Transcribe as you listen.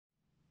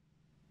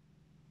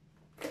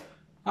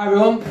Hi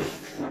everyone.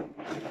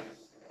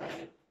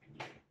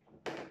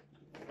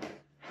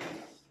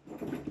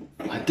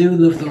 I do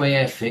love the way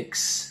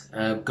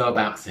Airfix go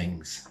about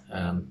things,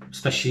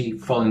 especially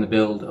following the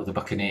build of the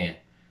Buccaneer.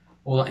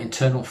 All that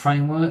internal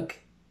framework,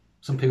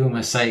 some people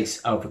may say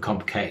it's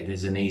overcomplicated,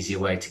 there's an easier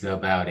way to go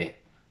about it.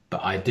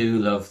 But I do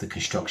love the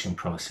construction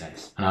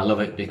process, and I love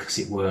it because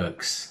it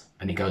works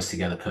and it goes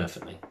together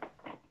perfectly.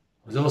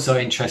 I was also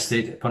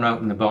interested upon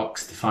opening the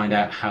box to find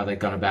out how they've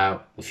gone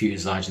about the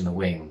fuselage and the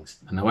wings,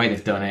 and the way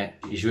they've done it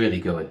is really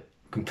good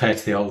compared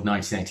to the old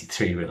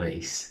 1983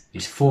 release.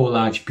 These four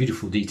large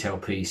beautiful detail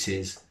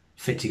pieces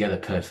fit together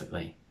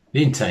perfectly.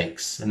 The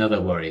intakes,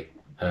 another worry.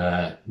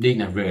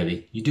 Needn't have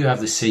really. You do have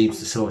the seams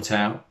to sort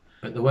out,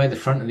 but the way the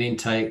front of the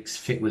intakes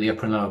fit with the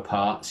upper and lower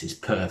parts is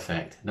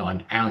perfect. Not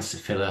an ounce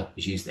of filler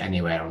is used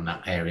anywhere on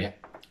that area.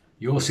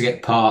 You also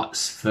get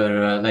parts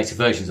for later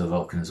versions of the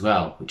Vulcan as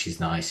well, which is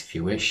nice if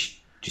you wish.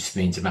 Just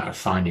means a matter of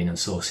finding and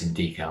sourcing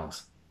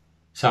decals.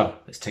 So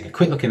let's take a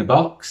quick look in the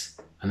box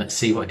and let's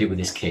see what I did with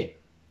this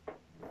kit.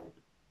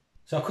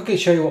 So I'll quickly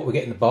show you what we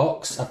get in the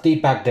box. I've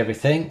debagged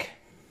everything.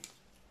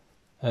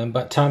 By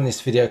the time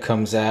this video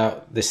comes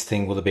out, this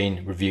thing will have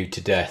been reviewed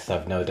to death,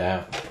 I've no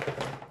doubt.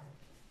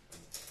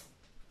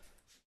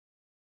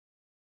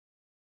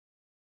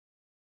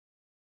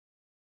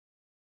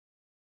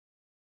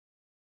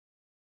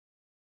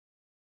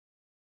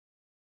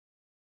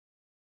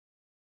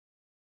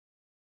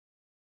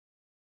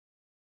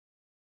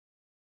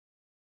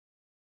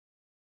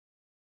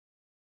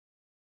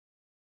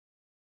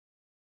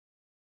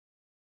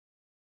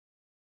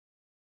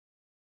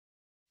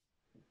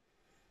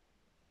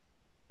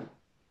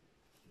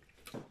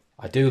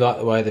 I do like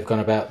the way they've gone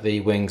about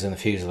the wings and the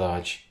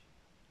fuselage.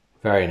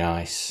 Very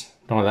nice.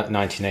 Not like that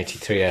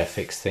 1983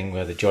 Airfix thing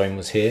where the join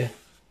was here.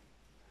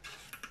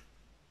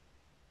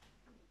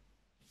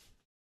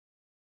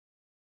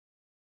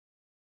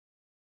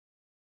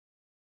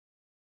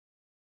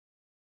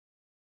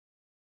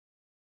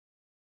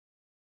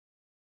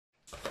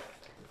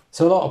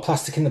 So a lot of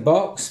plastic in the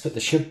box, but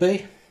there should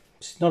be.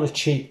 It's not a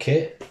cheap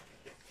kit.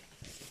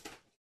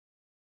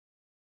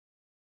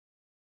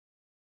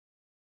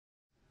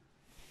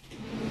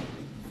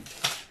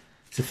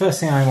 So the first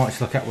thing I wanted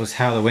to look at was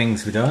how the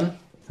wings were done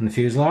and the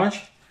fuselage,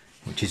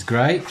 which is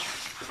great.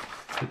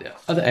 But the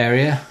other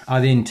area are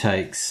the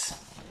intakes.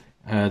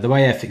 The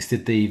way Airfix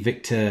did the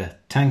Victor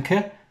tanker,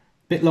 a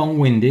bit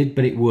long-winded,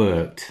 but it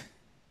worked.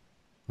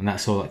 And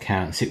that's all that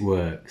counts, it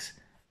works.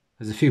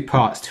 There's a few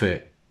parts to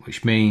it,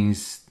 which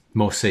means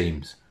more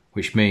seams,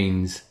 which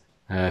means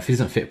if it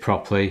doesn't fit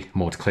properly,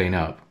 more to clean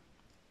up.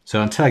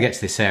 So until I get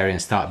to this area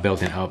and start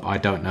building it up, I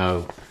don't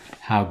know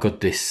how good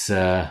this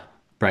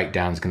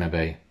breakdown is going to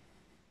be.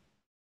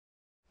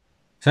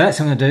 So the next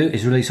thing I'm going to do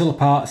is release all the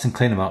parts and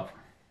clean them up.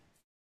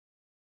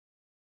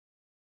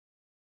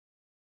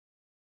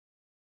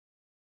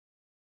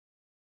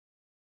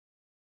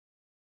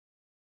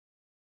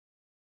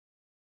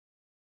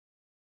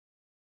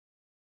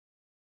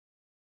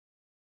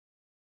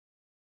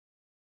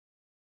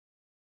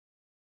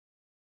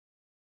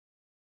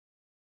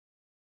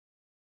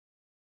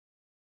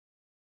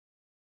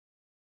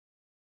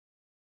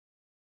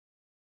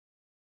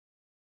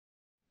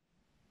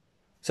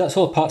 So that's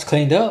all the parts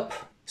cleaned up.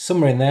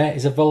 Somewhere in there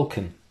is a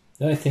Vulcan.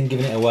 The only thing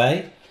giving it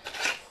away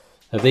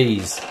are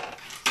these.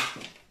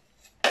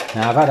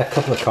 Now I've had a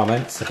couple of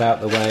comments about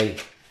the way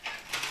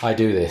I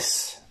do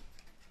this.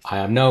 I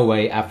am no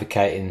way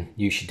advocating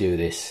you should do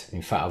this.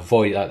 In fact,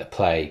 avoid it like the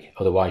plague,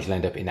 otherwise you'll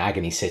end up in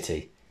agony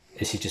city.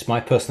 This is just my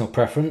personal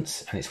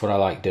preference and it's what I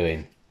like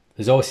doing.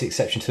 There's always the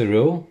exception to the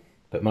rule,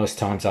 but most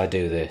times I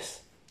do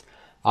this.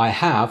 I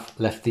have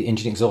left the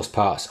engine exhaust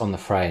parts on the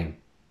frame.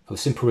 For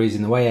the simple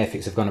reason, the way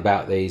Airfix have gone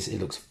about these, it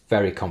looks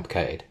very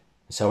complicated.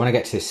 So when I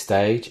get to this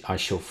stage, I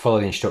shall follow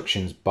the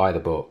instructions by the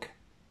book.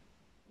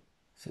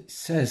 So it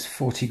says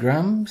 40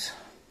 grams.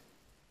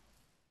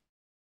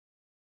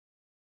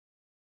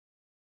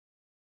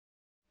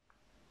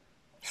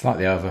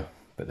 Slightly over,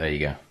 but there you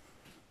go.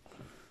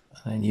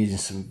 And then using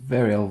some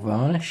very old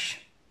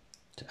varnish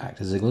to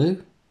act as a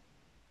glue.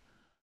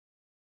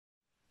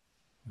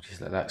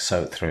 Just let that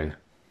soak through.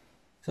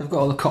 So I've got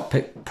all the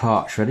cockpit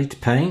parts ready to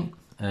paint.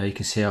 You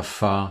can see how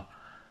far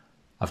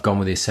I've gone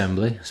with the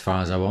assembly, as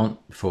far as I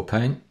want before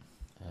paint.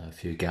 A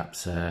few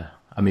gaps there.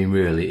 I mean,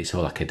 really, it's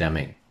all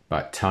academic.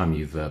 By the time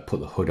you've put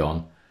the hood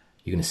on,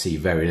 you're going to see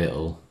very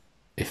little,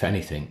 if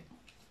anything.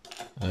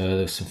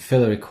 There's some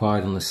filler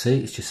required on the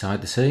seats, just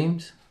side the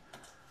seams.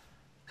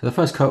 So the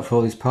first coat for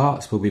all these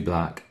parts will be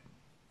black.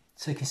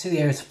 So you can see the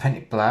areas I've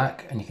painted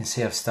black, and you can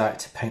see I've started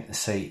to paint the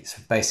seats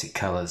with basic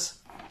colours.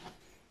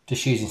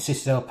 Just using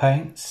Citadel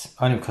paints,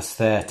 only because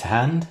they're to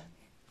hand.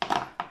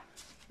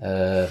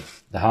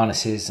 The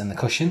harnesses and the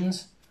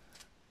cushions,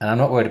 and I'm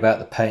not worried about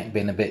the paint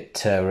being a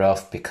bit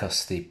rough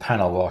because the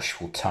panel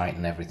wash will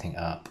tighten everything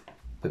up.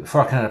 But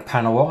before I can add a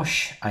panel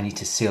wash, I need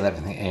to seal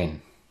everything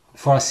in.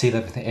 Before I seal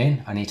everything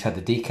in, I need to add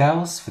the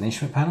decals for the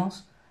instrument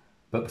panels.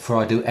 But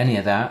before I do any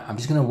of that, I'm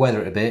just going to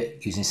weather it a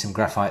bit using some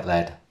graphite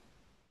lead.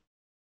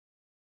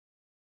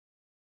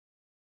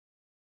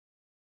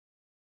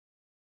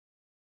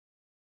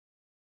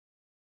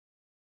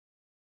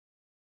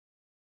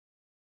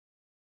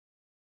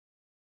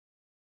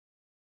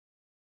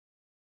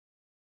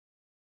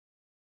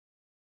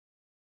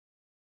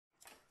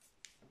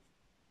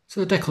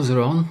 So the decals are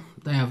on.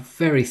 They are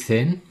very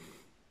thin.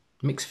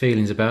 Mixed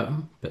feelings about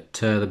them, but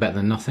they're better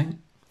than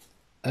nothing.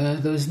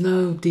 There's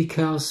no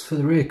decals for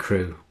the rear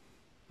crew.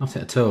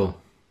 Nothing at all.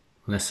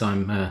 Unless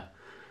I'm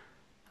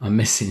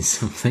missing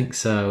something,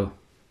 so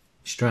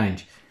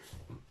strange.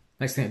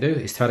 Next thing to do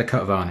is to add a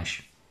coat of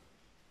varnish.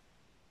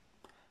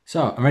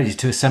 So I'm ready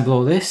to assemble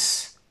all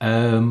this.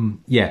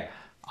 Yeah,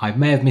 I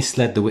may have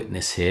misled the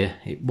witness here.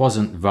 It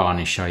wasn't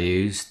varnish I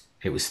used,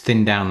 it was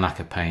thinned down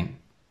lacquer paint.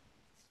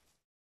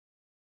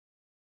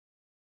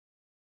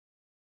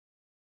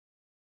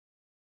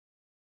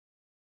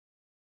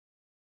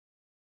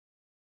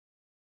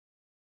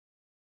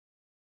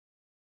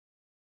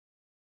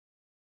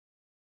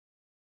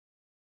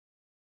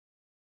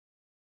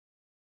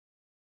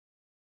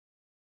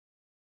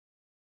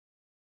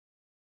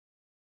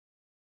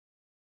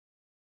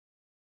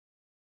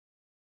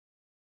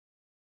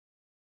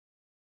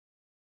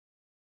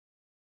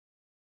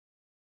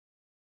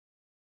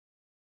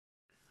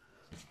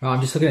 Right,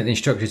 I'm just looking at the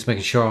instructions,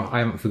 making sure I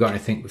haven't forgotten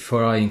anything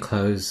before I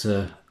enclose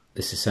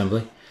this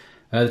assembly.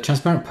 The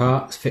transparent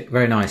parts fit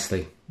very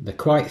nicely. They're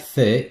quite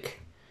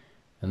thick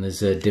and there's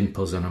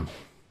dimples on them.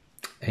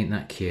 Ain't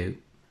that cute?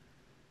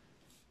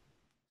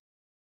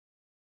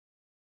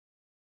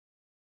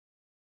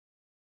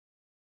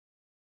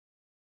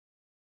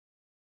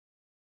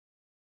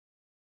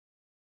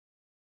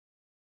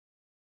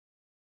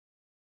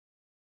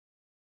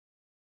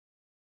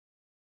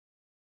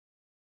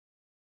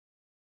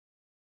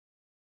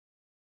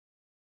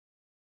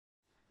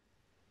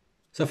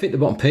 So I fit the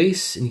bottom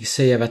piece, and you can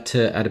see I've had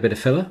to add a bit of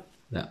filler.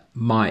 That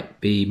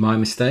might be my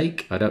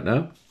mistake, I don't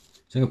know.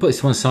 So I'm going to put this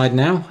to one side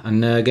now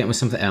and get on with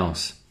something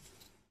else.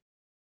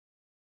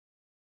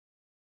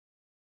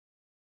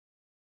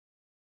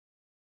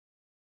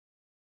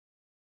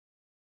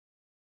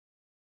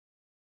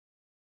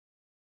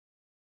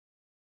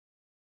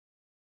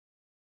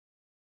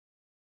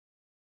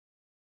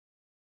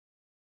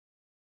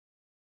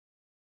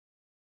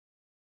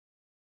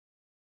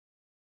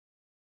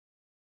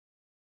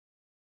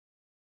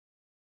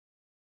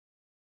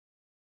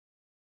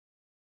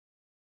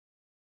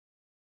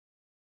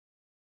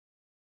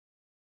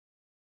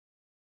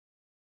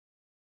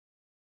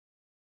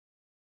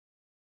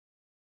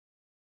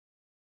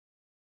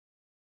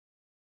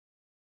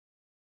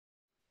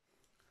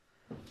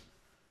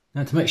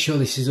 Now to make sure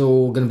this is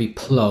all going to be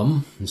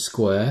plumb and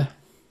square,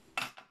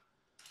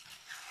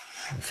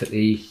 I'll fit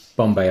the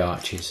Bombay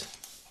arches.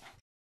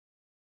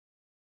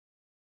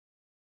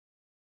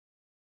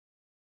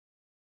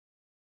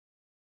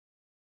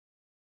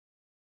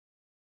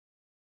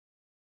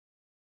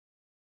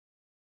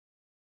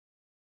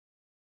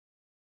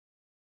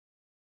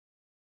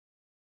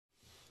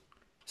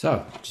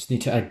 So, just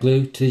need to add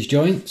glue to these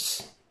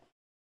joints.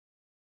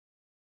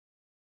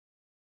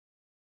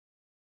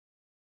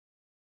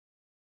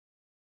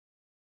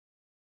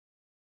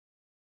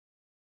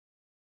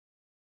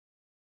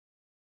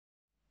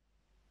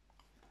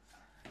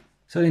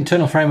 So the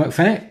internal framework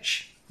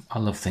finish, I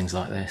love things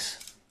like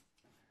this.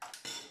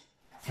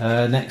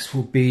 Next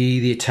will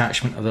be the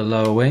attachment of the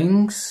lower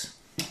wings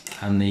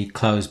and the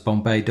closed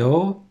Bombay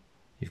door.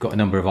 You've got a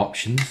number of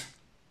options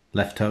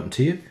left open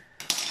to you.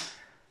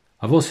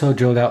 I've also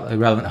drilled out the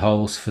relevant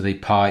holes for the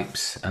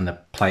pipes and the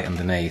plate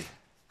underneath.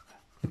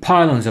 The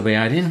pylons I'll be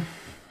adding,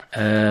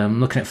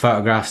 looking at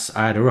photographs,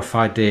 I had a rough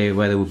idea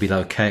where they would be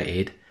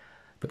located,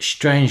 but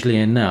strangely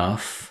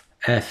enough,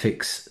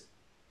 Airfix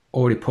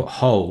already put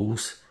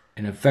holes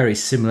in a very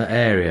similar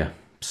area,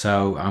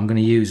 so I'm going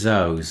to use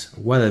those.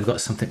 Whether they've got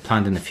something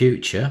planned in the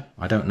future,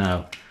 I don't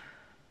know.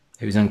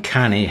 It was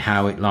uncanny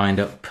how it lined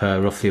up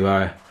roughly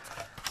where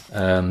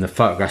the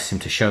photographs seem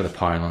to show the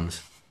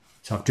pylons.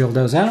 So I've drilled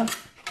those out.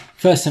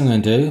 First thing I'm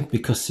going to do,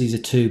 because these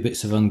are two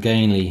bits of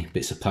ungainly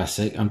bits of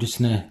plastic, I'm just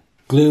going to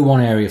glue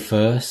one area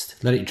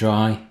first, let it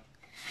dry,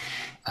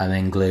 and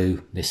then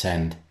glue this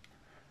end.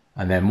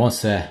 And then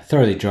once they're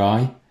thoroughly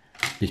dry,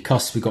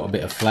 because we've got a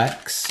bit of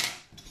flex,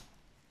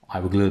 I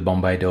will glue the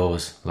Bombay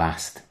doors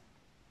last.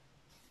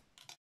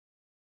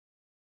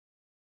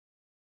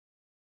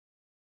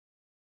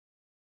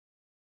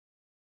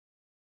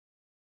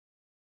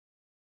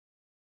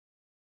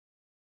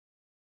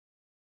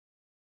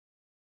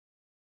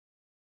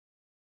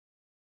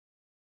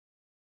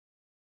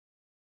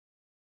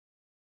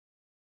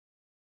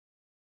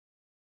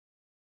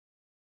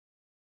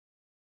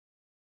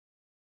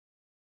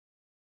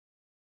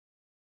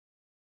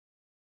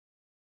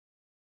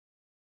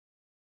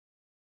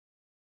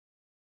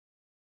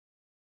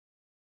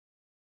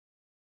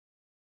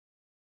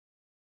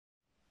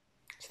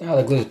 So now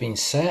the glue's been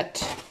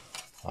set,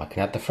 I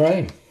can add the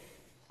frame.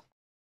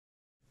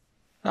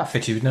 That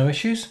fitted with no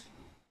issues.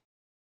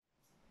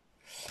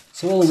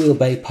 So all the wheel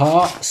bay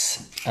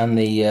parts and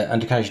the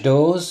undercarriage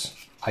doors,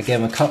 I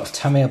gave them a coat of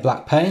Tamiya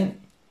black paint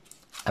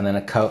and then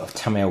a coat of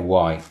Tamiya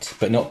white,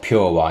 but not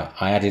pure white.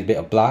 I added a bit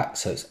of black,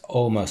 so it's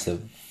almost a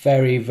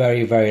very,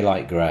 very, very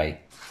light grey.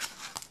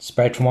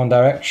 Sprayed from one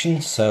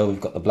direction, so we've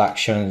got the black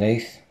showing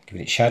underneath,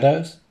 giving it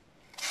shadows.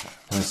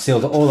 And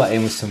sealed all that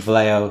in with some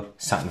Vallejo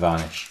satin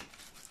varnish.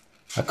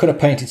 I could have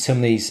painted some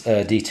of these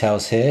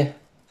details here.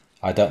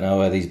 I don't know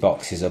whether these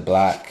boxes are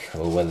black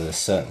or whether they're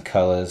certain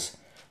colours,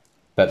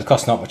 but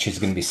because not much is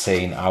going to be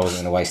seen, I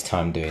wasn't going to waste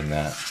time doing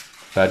that.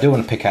 But I do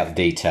want to pick out the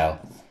detail,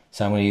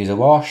 so I'm going to use a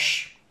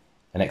wash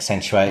and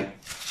accentuate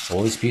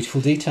all this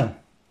beautiful detail.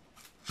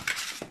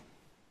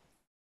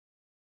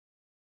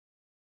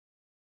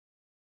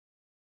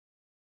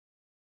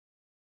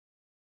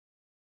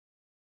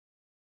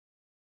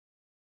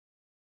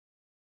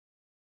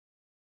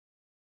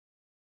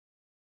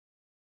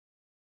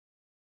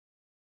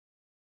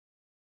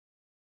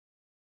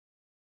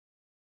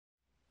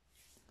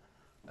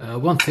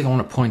 One thing I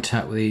want to point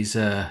out with these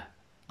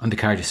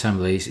undercarriage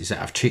assemblies is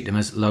that I've treated them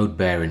as load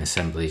bearing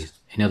assemblies.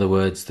 In other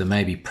words, there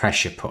may be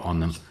pressure put on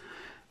them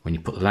when you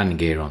put the landing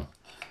gear on.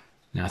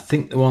 Now I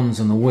think the ones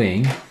on the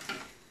wing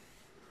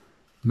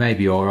may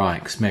be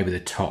alright, because maybe the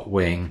top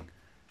wing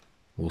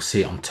will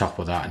sit on top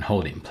of that and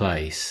hold it in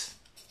place.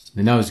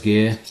 The nose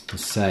gear, the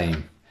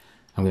same.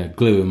 I'm going to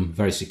glue them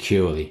very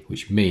securely,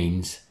 which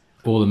means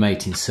all the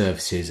mating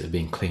surfaces are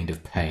being cleaned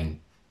of paint.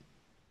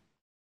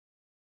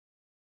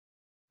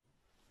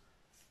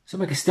 So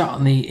we can start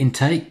on the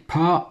intake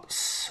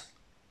parts.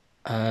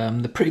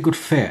 They're pretty good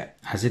fit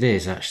as it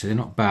is, actually.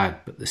 They're not bad,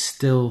 but there's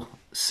still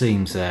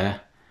seams there.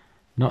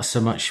 Not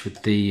so much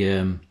with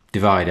the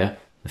divider,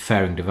 the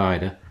fairing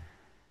divider.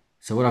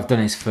 So what I've done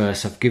is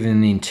first I've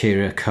given the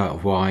interior a coat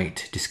of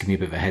white, just give me a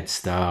bit of a head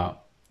start.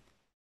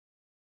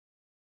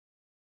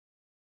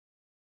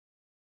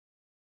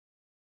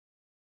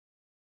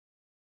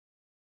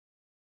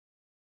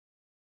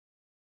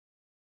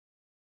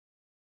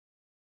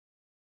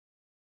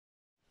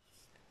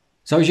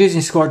 So I was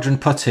using squadron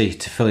putty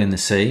to fill in the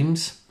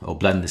seams, or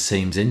blend the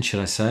seams in,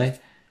 should I say.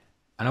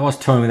 And I was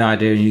toying with the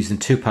idea of using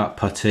 2-part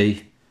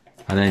putty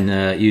and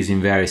then using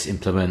various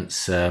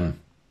implements,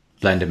 blend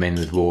them in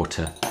with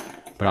water.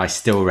 But I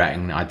still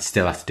reckon I'd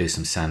still have to do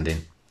some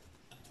sanding.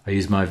 I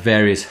use my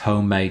various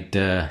homemade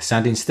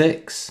sanding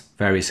sticks,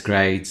 various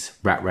grades,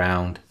 wrap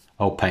round,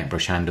 old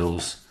paintbrush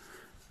handles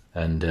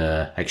and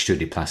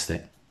extruded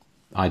plastic.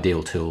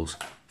 Ideal tools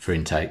for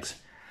intakes.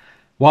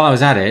 While I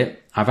was at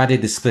it, I've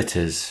added the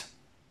splitters.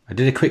 I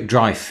did a quick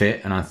dry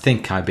fit and I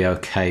think I'd be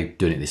okay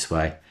doing it this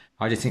way.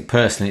 I just think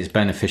personally it's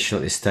beneficial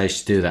at this stage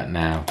to do that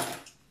now.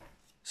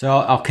 So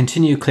I'll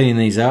continue cleaning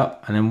these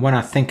up, and then when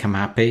I think I'm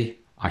happy,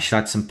 I should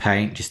add some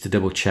paint just to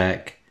double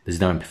check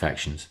there's no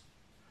imperfections.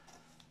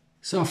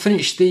 So I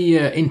finished the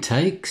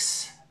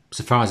intakes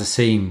so far as the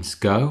seams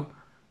go.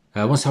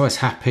 Once I was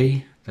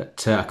happy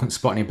that I couldn't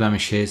spot any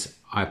blemishes,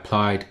 I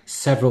applied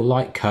several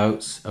light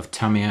coats of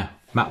Tamiya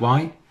matte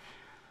white,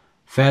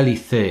 fairly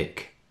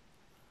thick.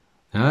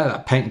 And I let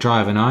that paint dry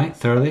overnight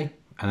thoroughly,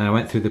 and then I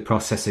went through the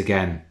process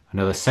again.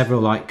 Another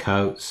several light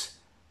coats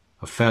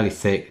of fairly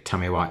thick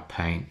Tamiya white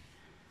paint.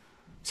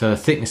 So the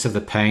thickness of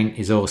the paint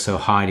is also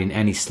hiding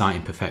any slight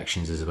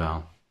imperfections as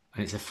well.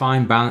 And it's a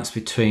fine balance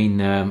between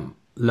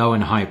low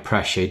and high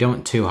pressure. You don't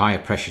want too high a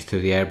pressure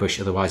through the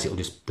airbrush, otherwise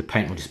the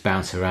paint will just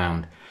bounce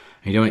around.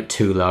 And you don't want it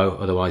too low,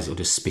 otherwise it'll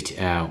just spit it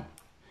out.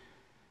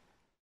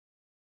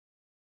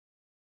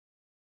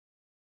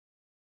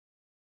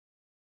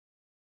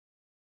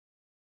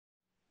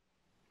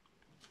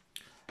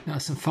 Now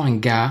some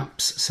fine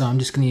gaps, so I'm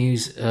just going to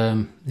use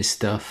this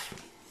stuff.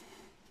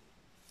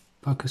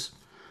 Focus.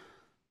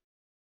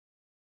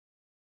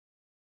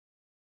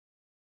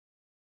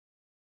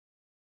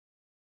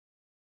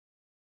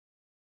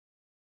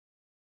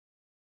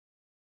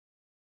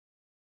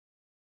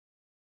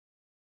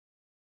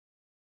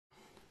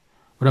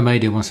 What I may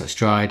do once that's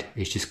dried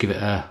is just give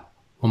it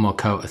one more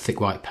coat of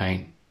thick white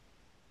paint.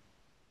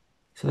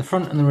 So the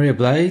front and the rear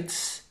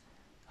blades,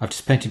 I've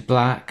just painted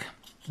black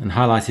and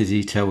highlighted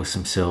detail with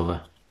some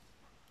silver.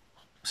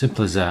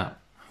 Simple as that.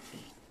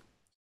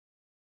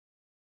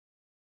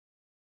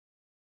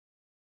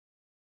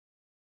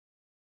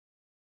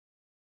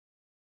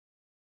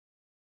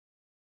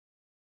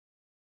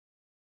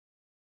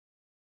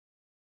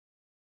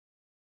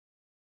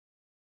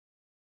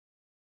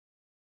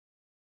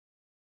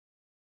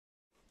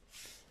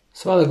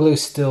 So while the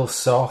glue's still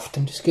soft,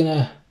 I'm just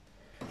gonna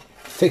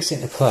fix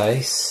it into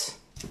place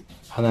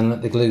and then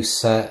let the glue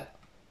set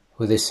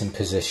with this in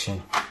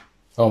position,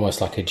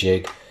 almost like a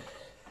jig.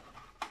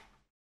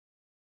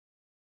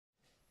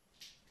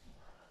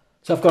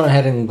 So I've gone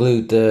ahead and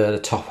glued the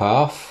top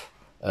half.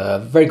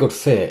 Very good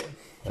fit.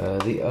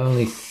 The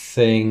only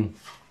thing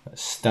that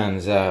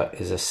stands out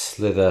is a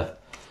slither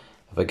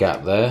of a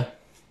gap there.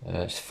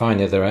 Just find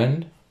the other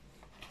end.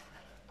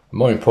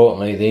 More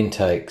importantly, the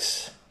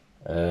intakes.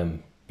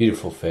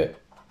 Beautiful fit.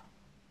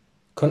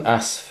 Couldn't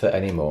ask for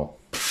any more.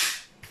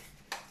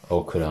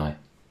 Or could I?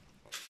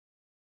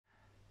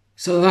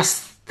 So the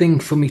last thing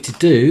for me to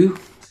do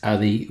are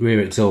the rear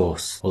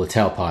exhausts, or the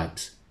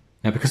tailpipes.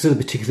 Now because of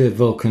the particular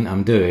Vulcan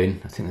I'm doing,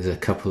 I think there's a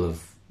couple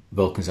of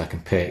Vulcans I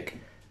can pick,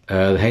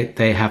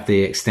 they have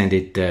the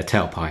extended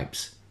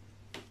tailpipes.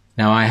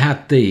 Now I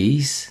had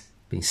these,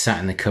 been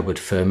sat in the cupboard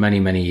for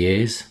many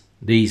years.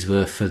 These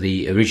were for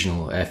the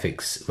original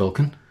Airfix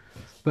Vulcan,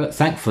 but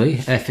thankfully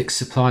Airfix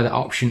supply that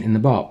option in the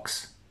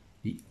box.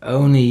 The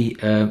only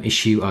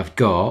issue I've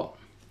got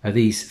are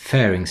these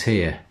fairings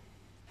here.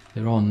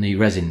 They're on the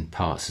resin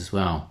parts as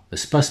well.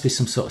 There's supposed to be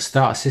some sort of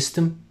starter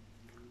system,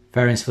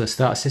 fairings for the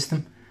starter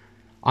system.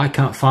 I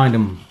can't find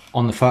them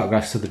on the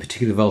photographs of the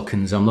particular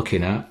Vulcans I'm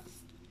looking at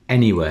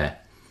anywhere.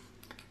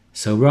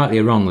 So rightly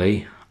or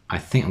wrongly, I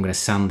think I'm going to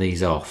sand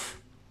these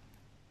off.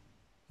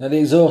 Now the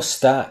exhaust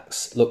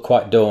stacks look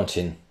quite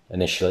daunting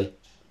initially,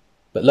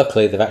 but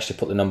luckily they've actually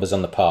put the numbers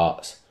on the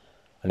parts.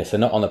 And if they're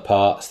not on the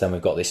parts, then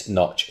we've got this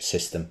notch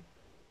system.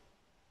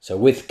 So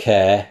with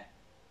care,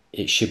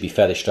 it should be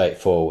fairly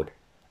straightforward.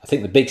 I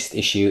think the biggest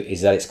issue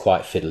is that it's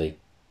quite fiddly.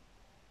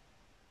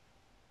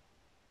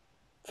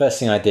 First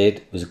thing I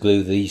did was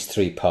glue these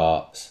 3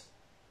 parts.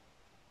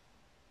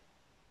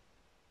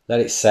 Let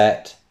it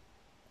set,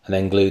 and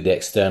then glued the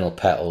external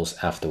petals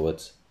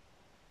afterwards.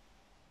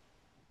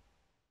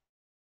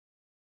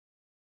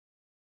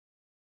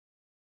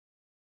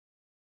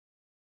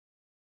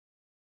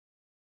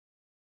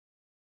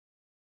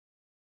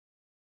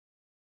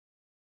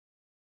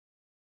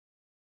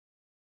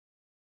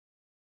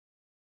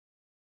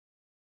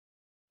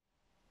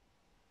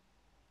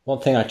 One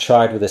thing I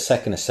tried with the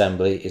second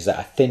assembly is that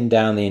I thinned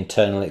down the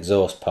internal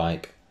exhaust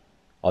pipe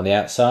on the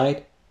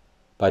outside.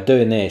 By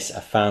doing this, I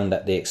found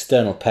that the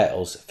external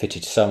petals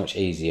fitted so much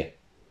easier.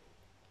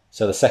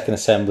 So the second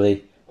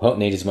assembly won't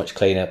need as much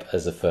cleanup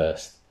as the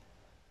first.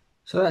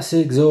 So that's the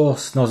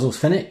exhaust nozzles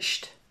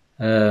finished.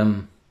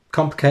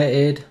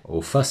 Complicated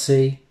or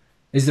fussy?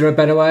 Is there a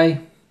better way?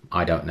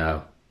 I don't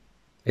know.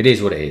 It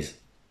is what it is.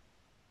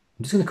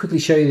 I'm just going to quickly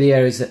show you the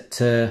areas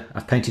that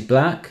I've painted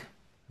black.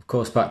 Of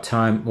course, by the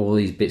time all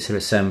these bits are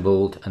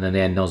assembled and then the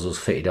end nozzles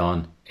fitted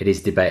on, it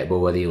is debatable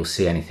whether you'll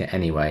see anything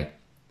anyway.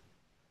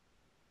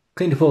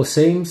 Cleaned up all the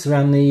seams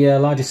around the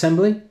large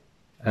assembly.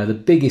 The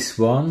biggest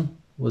one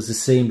was the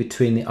seam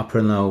between the upper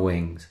and lower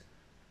wings.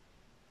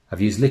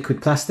 I've used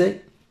liquid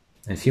plastic,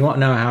 and if you want to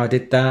know how I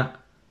did that,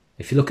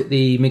 if you look at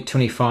the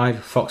MiG-25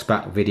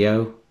 Foxback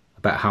video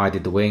about how I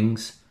did the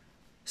wings,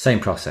 same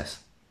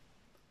process.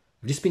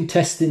 I've just been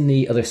testing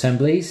the other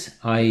assemblies,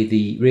 i.e.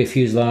 the rear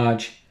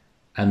fuselage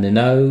and the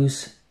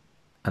nose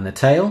and the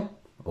tail,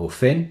 or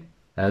fin.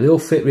 They all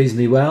fit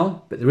reasonably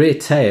well, but the rear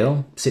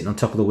tail, sitting on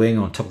top of the wing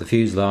or on top of the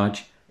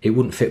fuselage, it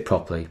wouldn't fit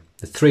properly.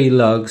 The 3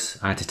 lugs,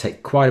 I had to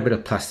take quite a bit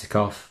of plastic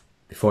off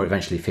before it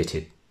eventually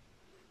fitted.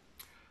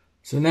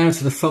 So now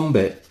to the fun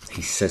bit,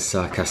 he says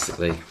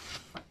sarcastically.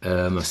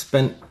 I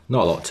spent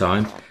not a lot of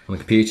time on the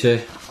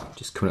computer,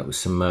 just coming up with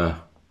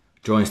some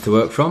drawings to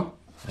work from.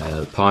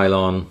 The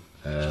pylon,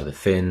 the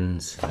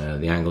fins,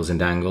 the angles and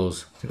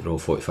dangles, I think they're all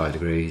 45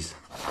 degrees.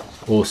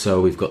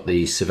 Also we've got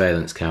the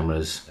surveillance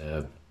cameras,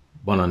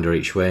 one under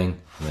each wing,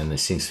 and then there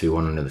seems to be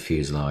one under the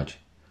fuselage.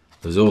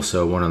 There's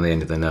also one on the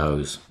end of the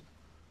nose.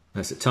 Now,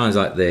 at times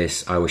like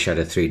this, I wish I had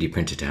a 3D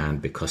printer to hand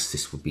because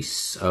this would be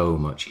so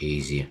much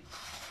easier.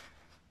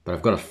 But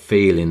I've got a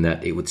feeling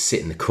that it would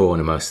sit in the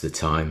corner most of the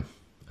time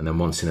and then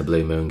once in a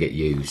blue moon get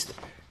used.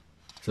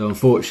 So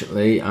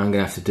unfortunately, I'm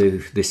going to have to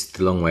do this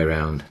the long way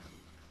round.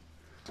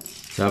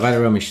 So I've had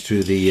a rummage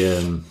through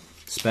the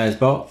spares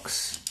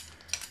box,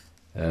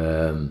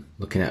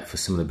 looking out for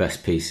some of the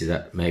best pieces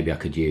that maybe I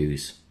could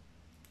use.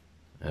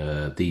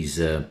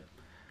 These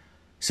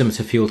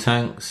scimitar fuel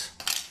tanks,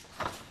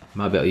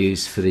 might be able to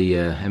use for the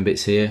end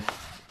bits here.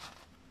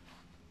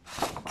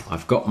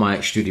 I've got my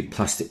extruded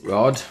plastic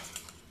rod,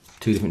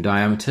 2 different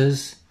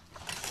diameters,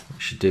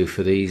 which should do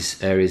for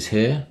these areas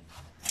here.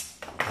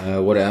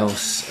 What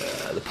else?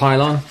 The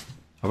pylon,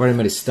 I've already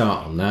made a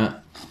start on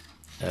that.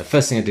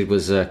 First thing I did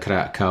was cut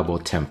out a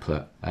cardboard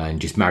template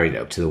and just married it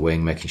up to the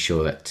wing, making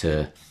sure that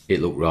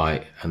it looked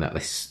right and that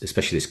this,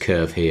 especially this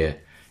curve here,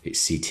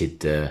 it's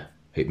seated,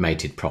 it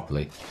mated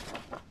properly.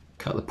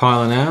 Cut the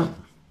pylon out,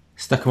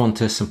 stuck them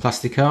onto some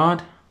plastic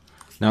card.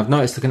 Now I've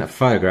noticed looking at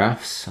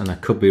photographs, and I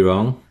could be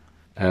wrong,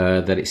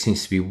 that it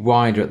seems to be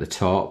wider at the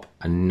top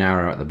and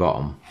narrower at the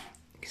bottom.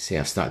 You can see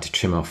I've started to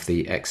trim off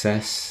the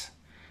excess.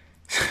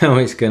 So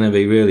it's going to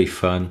be really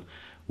fun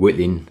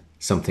whittling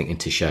something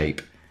into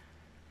shape.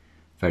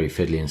 Very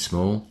fiddly and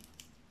small.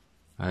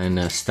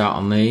 And start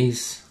on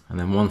these, and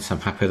then once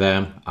I'm happy with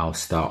them, I'll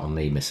start on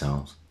the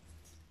missiles.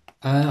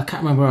 I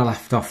can't remember where I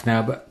left off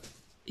now, but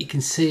you can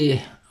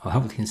see, or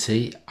hopefully you can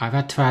see, I've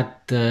had to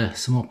add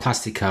some more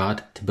plastic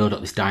card to build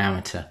up this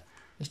diameter.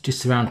 It's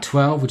just around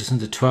 12, or just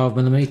under 12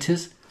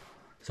 millimeters.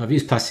 So I've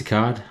used plastic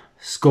card,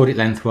 scored it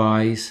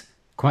lengthwise,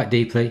 quite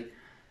deeply,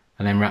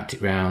 and then wrapped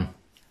it round.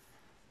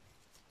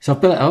 So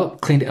I've built it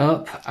up, cleaned it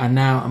up, and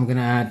now I'm going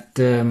to add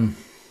the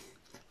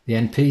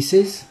end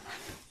pieces.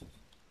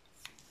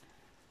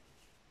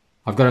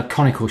 I've got a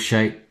conical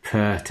shape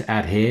to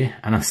add here,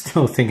 and I'm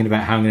still thinking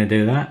about how I'm going to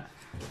do that.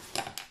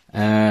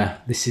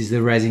 This is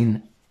the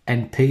resin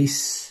end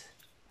piece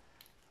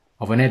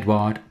of an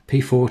Edward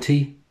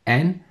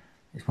P40N.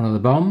 It's one of the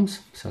bombs,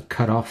 so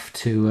cut off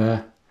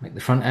to make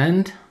the front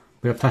end.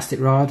 Bit of plastic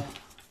rod.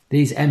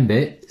 These end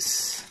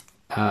bits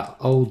are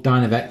old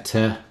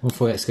Dynavector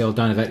 1/48 scale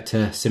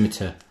Dynavector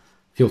Scimitar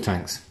fuel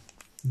tanks.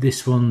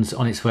 This one's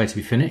on its way to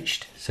be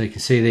finished, so you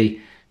can see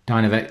the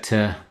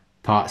Dynavector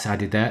parts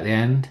added there at the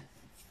end.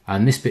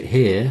 And this bit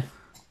here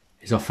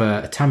is off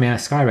a Tamiya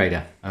Sky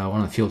Raider,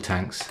 one of the fuel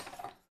tanks.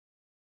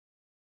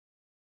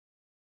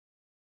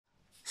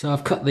 So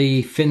I've cut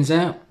the fins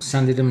out,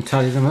 sanded them,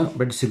 tidied them up,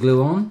 ready to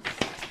glue on.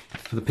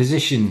 For the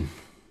position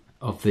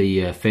of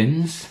the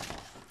fins,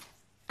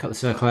 cut the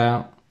circle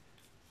out.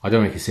 I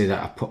don't know if you can see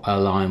that, I put a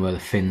line where the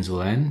fins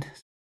will end.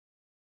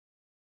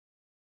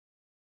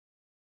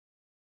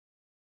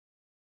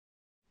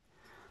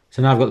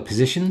 So now I've got the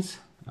positions,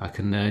 I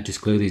can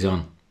just glue these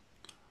on.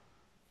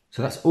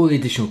 So that's all the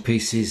additional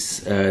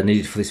pieces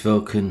needed for this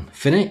Vulcan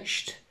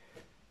finished.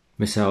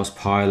 Missiles,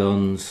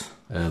 pylons,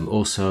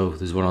 also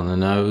there's one on the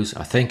nose,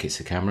 I think it's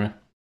a camera.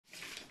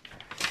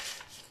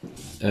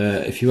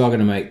 If you are going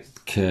to make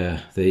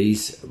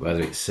these,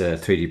 whether it's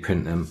 3D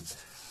print them,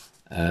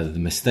 the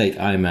mistake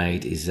I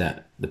made is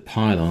that the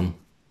pylon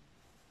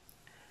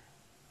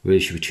really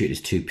should be treated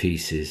as two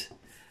pieces.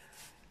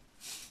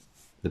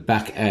 The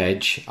back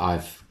edge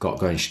I've got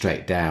going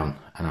straight down,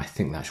 and I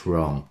think that's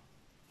wrong.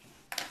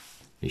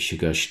 It should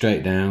go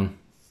straight down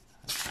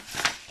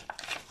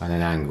and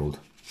then angled.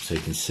 So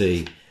you can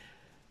see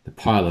the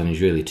pylon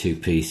is really two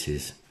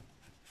pieces,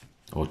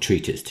 or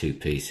treat it as two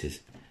pieces.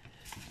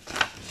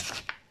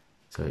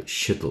 So it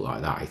should look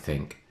like that, I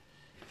think.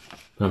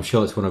 But I'm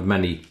sure it's one of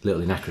many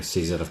little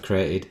inaccuracies that I've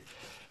created.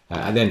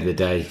 At the end of the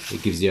day,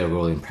 it gives the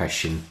overall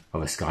impression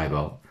of a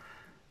Skybolt,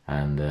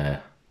 and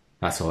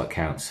that's all that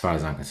counts as far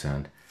as I'm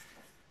concerned.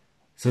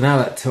 So now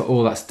that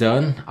all that's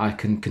done, I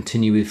can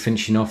continue with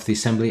finishing off the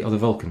assembly of the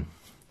Vulcan.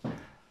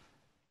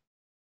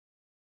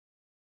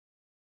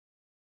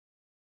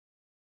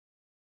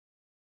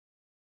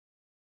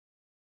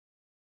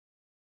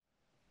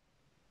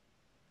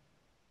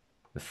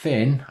 The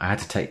fin, I had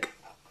to take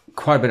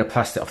quite a bit of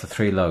plastic off the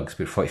three lugs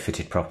before it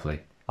fitted properly.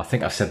 I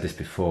think I've said this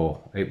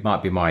before, it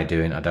might be my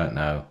doing, I don't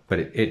know, but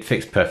it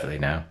fits perfectly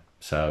now,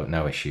 so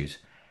no issues.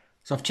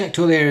 So I've checked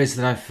all the areas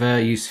that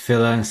I've used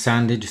filler and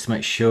sanded just to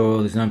make sure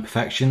there's no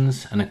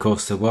imperfections, and of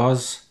course there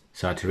was,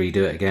 so I had to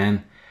redo it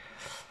again.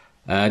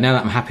 Now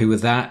that I'm happy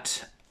with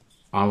that,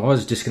 I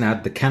was just going to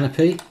add the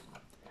canopy,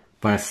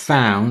 but I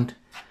found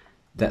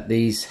that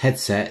these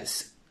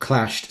headsets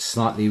clashed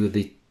slightly with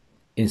the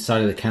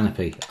inside of the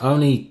canopy,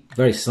 only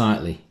very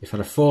slightly. If I'd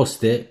have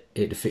forced it,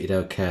 it'd have fitted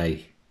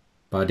okay,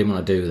 but I didn't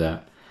want to do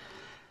that.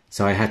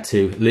 So I had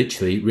to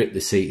literally rip the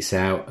seats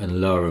out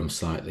and lower them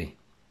slightly.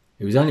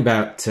 It was only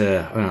about,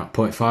 I don't know,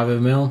 0.5 of a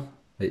mil.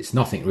 It's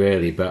nothing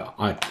really, but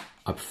I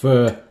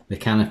prefer the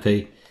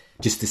canopy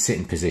just to sit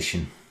in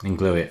position and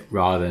glue it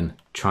rather than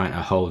trying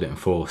to hold it and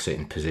force it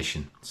in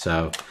position.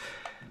 So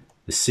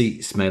the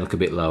seats may look a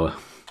bit lower.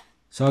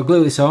 So I'll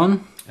glue this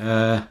on.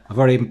 I've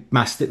already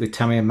masked it with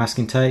Tamiya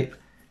masking tape,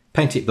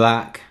 paint it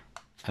black,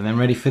 and then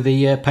ready for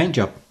the paint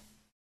job.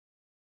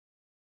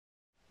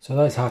 So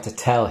though it's hard to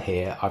tell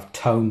here, I've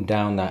toned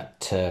down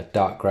that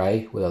dark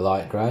grey with a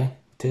light grey.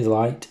 It is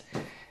light.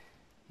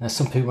 Now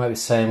some people might be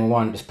saying, well,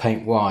 why not just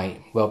paint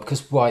white? Well,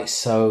 because white's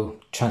so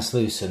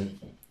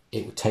translucent,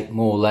 it would take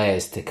more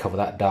layers to cover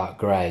that dark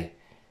grey.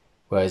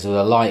 Whereas with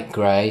a light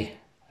grey,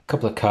 a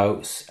couple of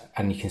coats,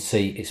 and you can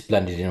see it's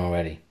blended in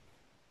already.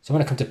 So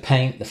when I come to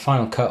paint the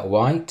final coat of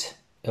white,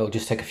 it'll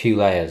just take a few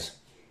layers.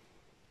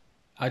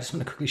 I just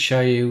want to quickly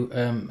show you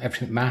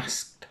everything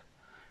masked.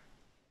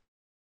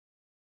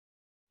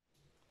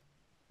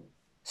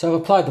 So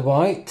I've applied the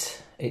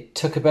white. It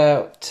took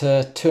about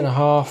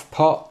 2.5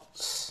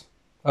 pots.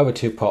 Over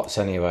 2 pots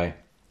anyway,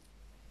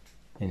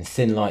 in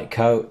thin light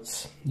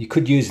coats. You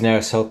could use an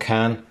aerosol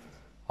can.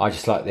 I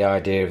just like the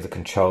idea of the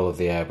control of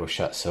the airbrush,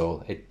 that's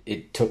all.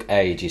 It took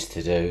ages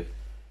to do,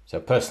 so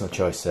personal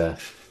choice there.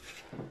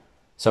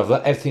 So I've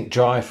let everything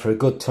dry for a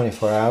good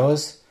 24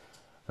 hours,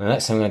 and the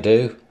next thing I'm going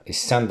to do is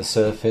sand the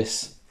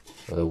surface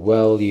with a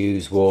well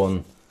used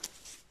worn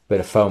bit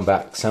of foam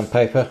back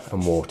sandpaper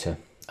and water,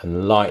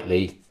 and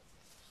lightly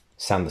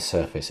sand the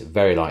surface,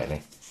 very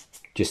lightly,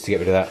 just to get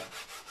rid of that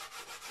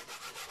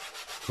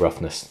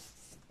roughness.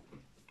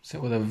 So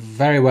with a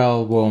very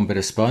well worn bit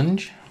of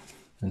sponge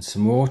and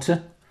some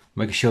water,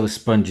 making sure the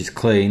sponge is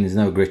clean, there's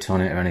no grit on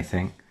it or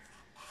anything.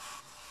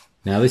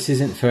 Now this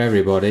isn't for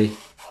everybody,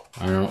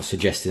 I'm not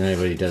suggesting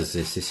anybody does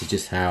this, this is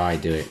just how I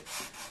do it.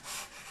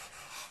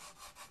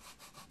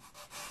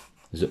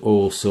 There's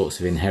all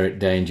sorts of inherent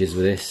dangers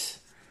with this,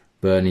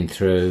 burning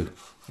through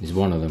is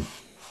one of them.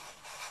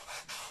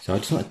 So I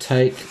just want to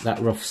take that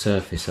rough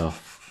surface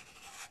off.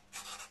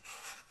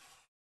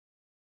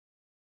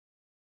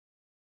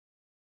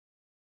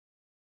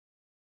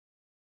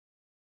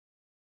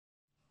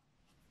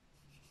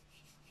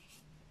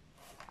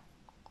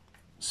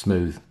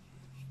 Smooth.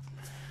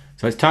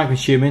 So it's time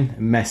consuming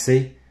and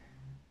messy,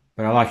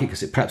 but I like it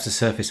because it preps the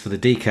surface for the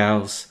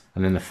decals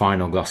and then the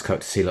final gloss coat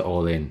to seal it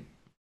all in.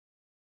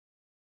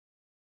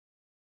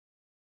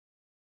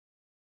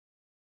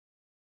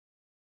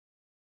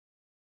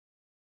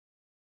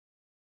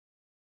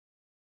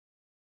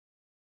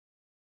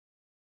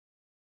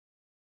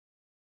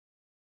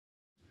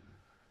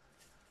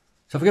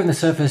 So I've given the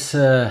surface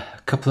a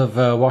couple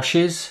of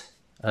washes,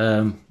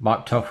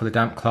 wiped off with a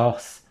damp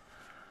cloth.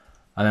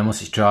 And then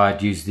once it's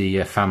dried, use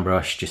the fan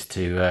brush just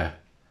to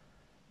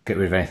get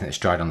rid of anything that's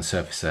dried on the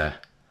surface there.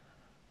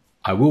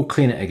 I will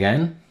clean it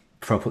again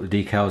before I put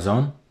the decals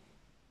on,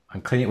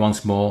 and clean it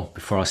once more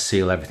before I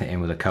seal everything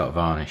in with a coat of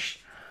varnish.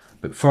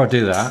 But before I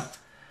do that,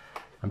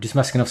 I'm just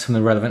masking off some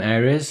of the relevant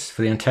areas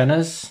for the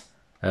antennas.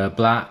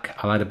 Black,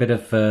 I'll add a bit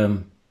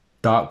of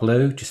dark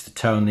blue just to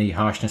tone the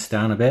harshness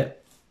down a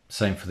bit.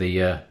 Same for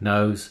the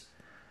nose.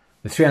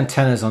 The 3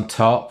 antennas on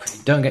top,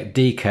 you don't get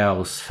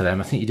decals for them.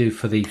 I think you do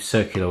for the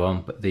circular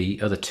one, but the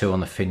other 2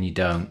 on the fin you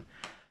don't.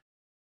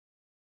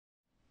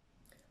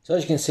 So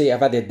as you can see,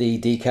 I've added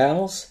the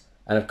decals,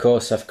 and of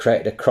course I've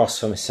created a cross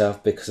for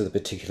myself because of the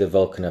particular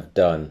Vulcan I've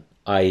done,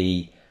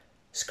 i.e.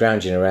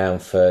 scrounging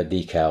around for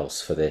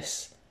decals for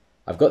this.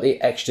 I've got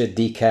the extra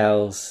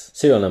decals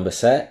serial number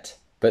set,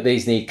 but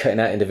these need cutting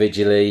out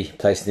individually,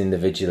 placing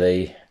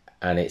individually,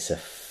 and it's a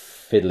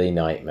fiddly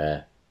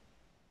nightmare.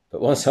 But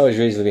once I was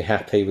reasonably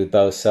happy with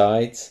both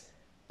sides,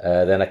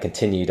 then I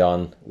continued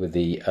on with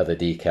the other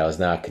decals.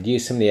 Now I could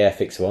use some of the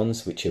Airfix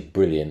ones, which are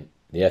brilliant.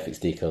 The Airfix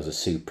decals are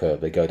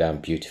superb, they go down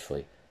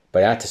beautifully.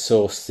 But I had to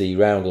source the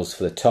roundels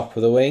for the top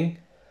of the wing.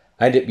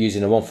 I ended up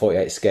using a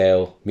 1/48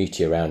 scale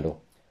Meteor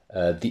roundel.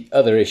 The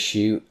other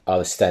issue are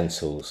the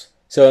stencils.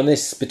 So on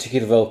this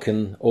particular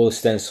Vulcan, all the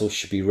stencils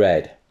should be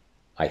red,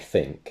 I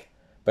think.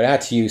 But I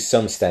had to use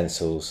some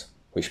stencils,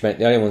 which meant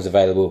the only ones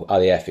available are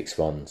the Airfix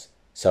ones.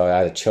 So I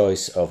had a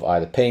choice of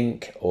either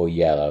pink or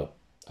yellow.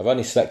 I've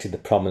only selected the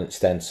prominent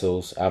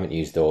stencils, I haven't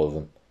used all of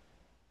them.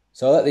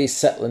 So I'll let these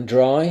settle and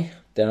dry,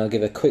 then I'll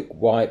give a quick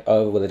wipe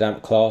over with a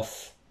damp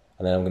cloth,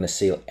 and then I'm going to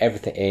seal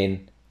everything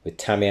in with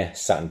Tamiya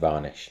satin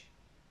varnish.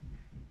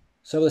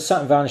 So with the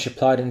satin varnish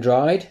applied and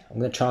dried, I'm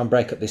going to try and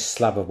break up this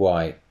slab of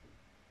white.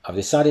 I've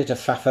decided to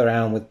faff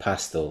around with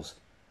pastels.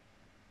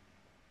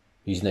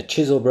 Using a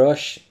chisel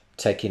brush,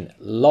 taking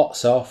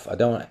lots off, I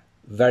don't want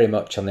very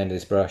much on the end of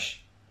this brush.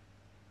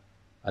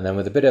 And then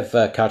with a bit of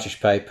cartridge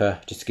paper,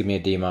 just to give me a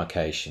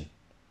demarcation.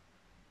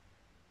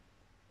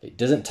 It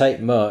doesn't take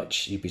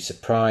much, you'd be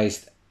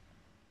surprised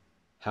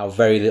how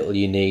very little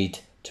you need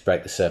to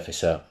break the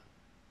surface up.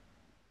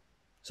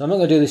 So I'm not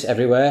going to do this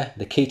everywhere,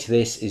 the key to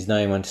this is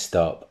knowing when to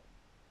stop.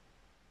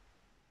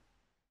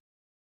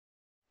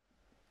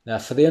 Now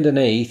for the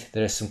underneath,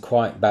 there are some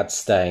quite bad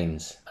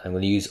stains. I'm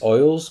going to use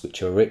oils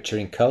which are richer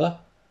in colour.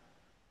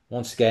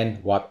 Once again,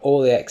 wipe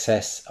all the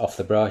excess off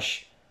the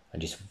brush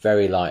and just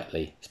very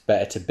lightly. It's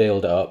better to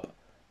build up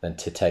than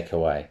to take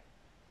away.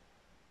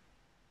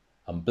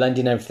 I'm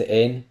blending everything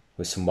in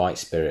with some white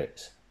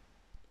spirits.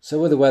 So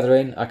with the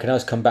weathering, I can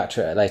always come back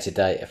to it at a later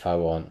date if I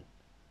want.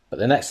 But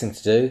the next thing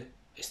to do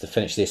is to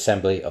finish the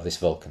assembly of this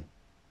Vulcan.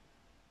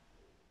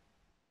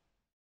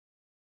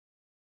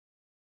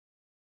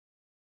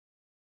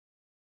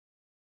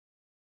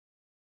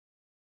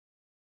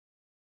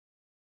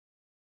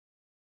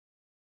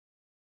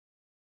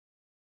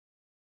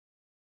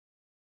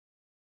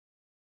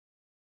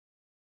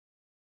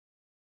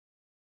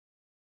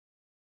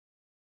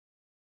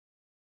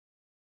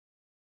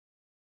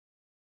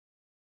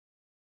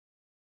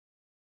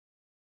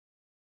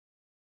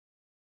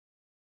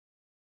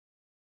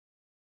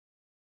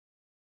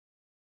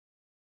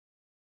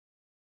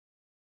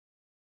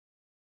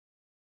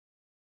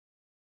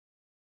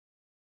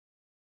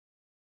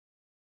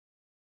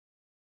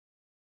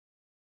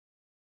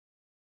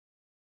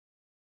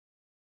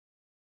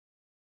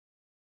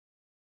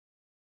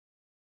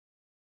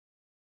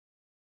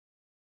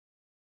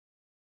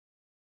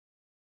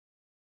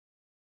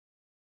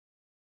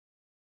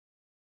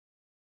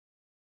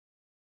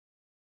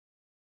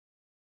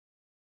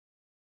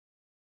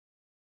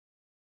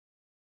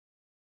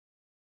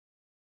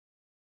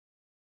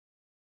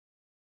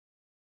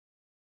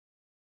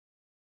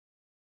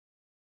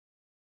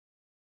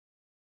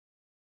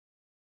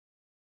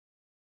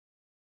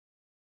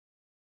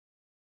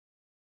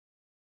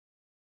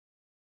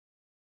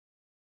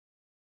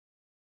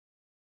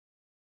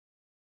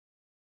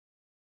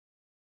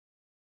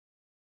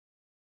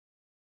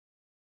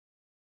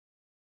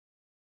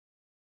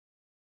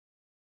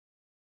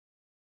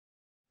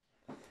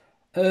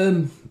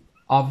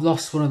 I've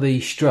lost one of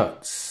the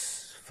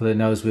struts for the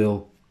nose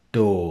wheel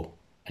door,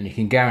 and you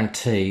can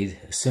guarantee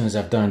as soon as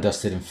I've done and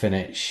dusted and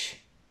finished,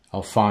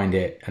 I'll find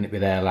it and it'll be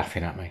there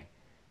laughing at me.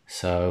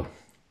 So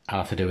I'll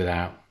have to do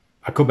without.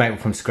 I could make one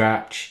from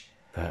scratch,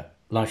 but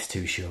life's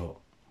too short.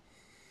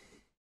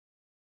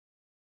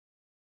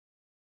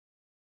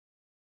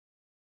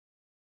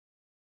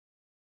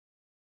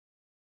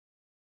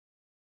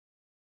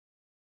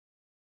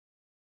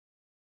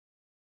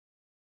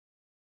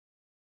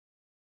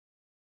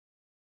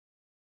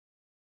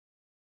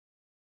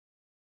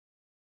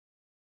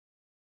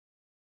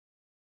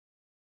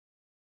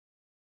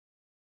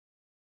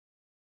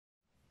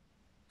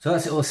 So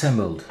that's it all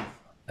assembled.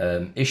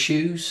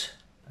 Issues,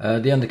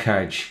 the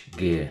undercarriage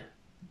gear.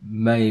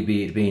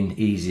 Maybe it'd been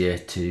easier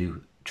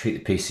to treat the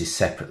pieces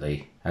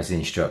separately as the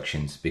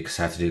instructions, because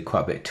I had to do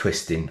quite a bit of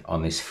twisting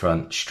on this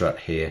front strut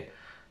here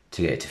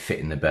to get it to fit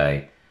in the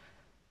bay.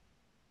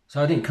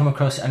 So I didn't come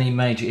across any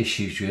major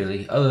issues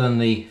really, other than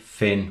the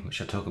fin,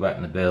 which I talk about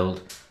in the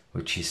build,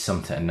 which is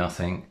something and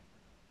nothing,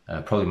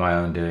 probably my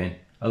own doing.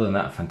 Other than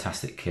that,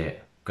 fantastic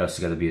kit, goes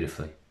together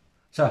beautifully.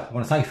 So I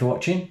want to thank you for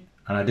watching,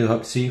 and I do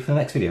hope to see you for the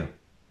next video.